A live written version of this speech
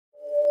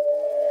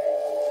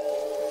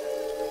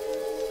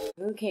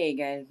Okay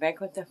guys, back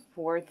with the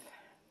fourth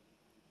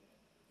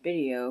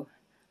video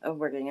of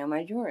working on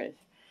my drawers.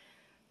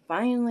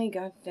 Finally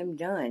got them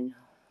done.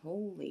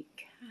 Holy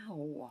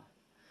cow.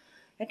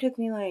 That took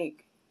me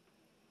like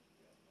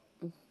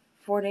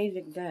 4 days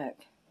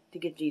exact to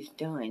get these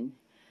done.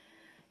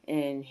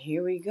 And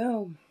here we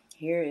go.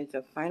 Here is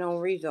the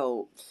final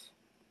results.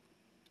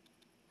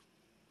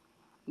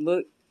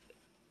 Look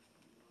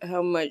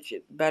how much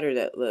better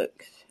that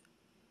looks.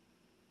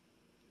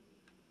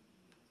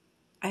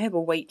 I have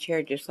a white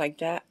chair just like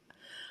that.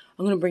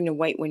 I'm going to bring the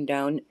white one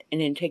down and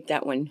then take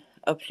that one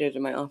upstairs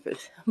in my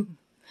office.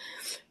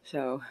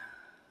 So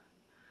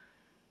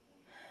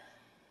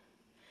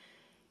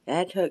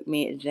that took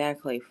me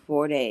exactly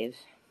 4 days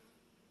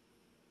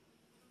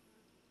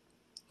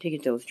to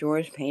get those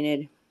drawers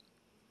painted.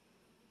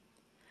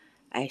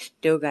 I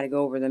still got to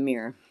go over the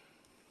mirror.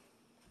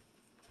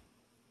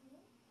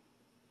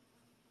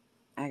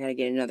 I got to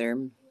get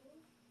another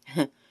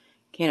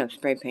can of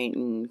spray paint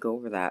and go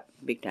over that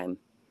big time.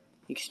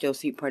 You can still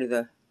see part of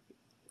the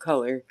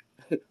color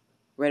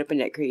right up in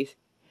that crease.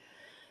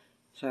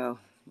 So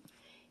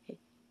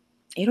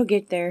it'll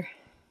get there.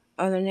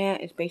 Other than that,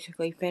 it's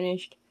basically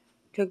finished.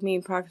 Took me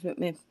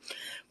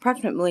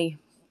approximately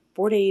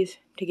 4 days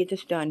to get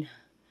this done.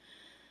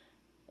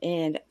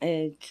 And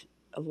it's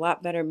a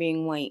lot better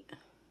being white.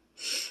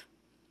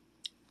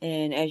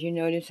 And as you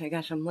notice, I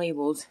got some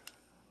labels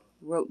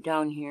wrote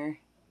down here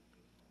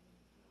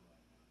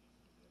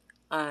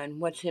on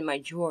what's in my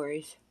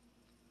drawers.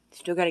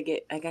 Still gotta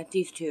get, I got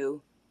these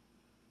two.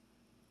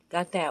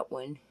 Got that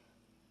one.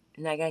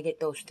 And I gotta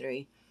get those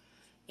three.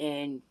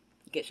 And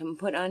get some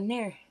put on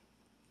there.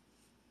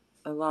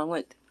 Along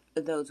with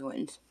those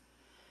ones.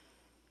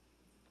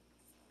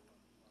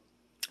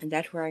 And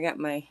that's where I got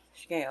my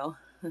scale.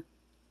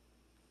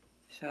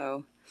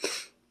 So,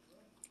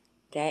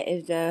 that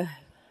is the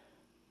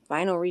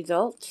final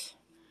results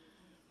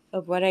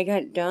of what I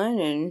got done.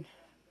 And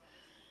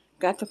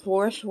got the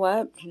floor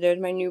swept. There's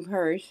my new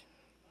purse.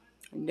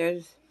 And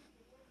there's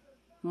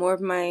more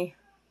of my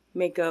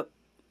makeup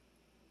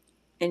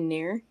in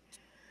there.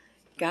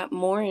 Got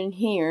more in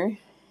here.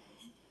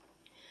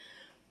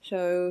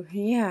 So,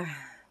 yeah.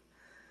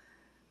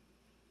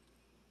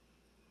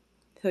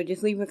 So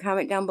just leave a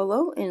comment down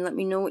below and let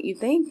me know what you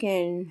think.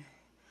 And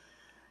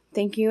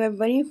thank you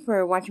everybody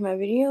for watching my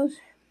videos.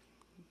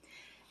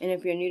 And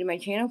if you're new to my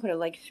channel, put a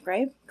like,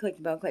 subscribe, click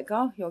the bell, click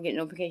all. You'll get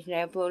notification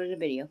I uploaded a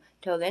video.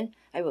 Till then,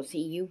 I will see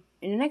you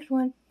in the next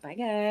one. Bye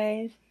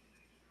guys.